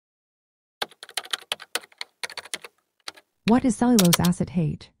What is cellulose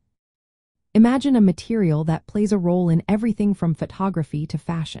acetate? Imagine a material that plays a role in everything from photography to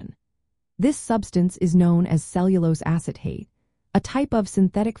fashion. This substance is known as cellulose acetate, a type of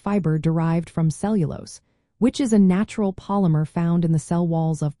synthetic fiber derived from cellulose, which is a natural polymer found in the cell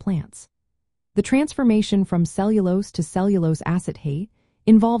walls of plants. The transformation from cellulose to cellulose acetate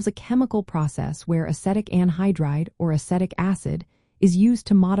involves a chemical process where acetic anhydride or acetic acid is used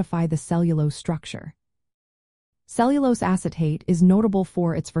to modify the cellulose structure. Cellulose acetate is notable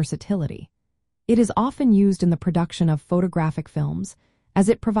for its versatility. It is often used in the production of photographic films, as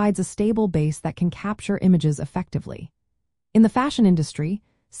it provides a stable base that can capture images effectively. In the fashion industry,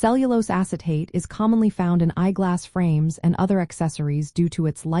 cellulose acetate is commonly found in eyeglass frames and other accessories due to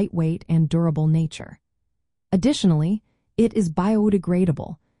its lightweight and durable nature. Additionally, it is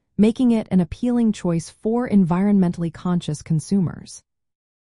biodegradable, making it an appealing choice for environmentally conscious consumers.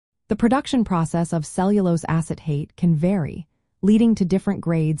 The production process of cellulose acetate can vary, leading to different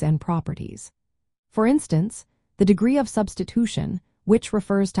grades and properties. For instance, the degree of substitution, which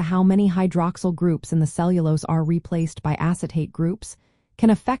refers to how many hydroxyl groups in the cellulose are replaced by acetate groups, can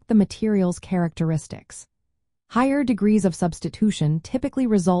affect the material's characteristics. Higher degrees of substitution typically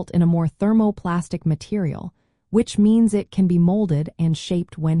result in a more thermoplastic material, which means it can be molded and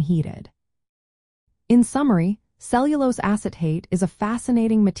shaped when heated. In summary, cellulose acetate is a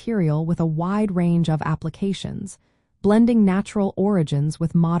fascinating material with a wide range of applications, blending natural origins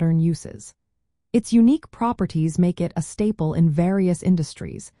with modern uses. Its unique properties make it a staple in various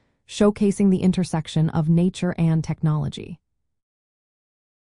industries, showcasing the intersection of nature and technology.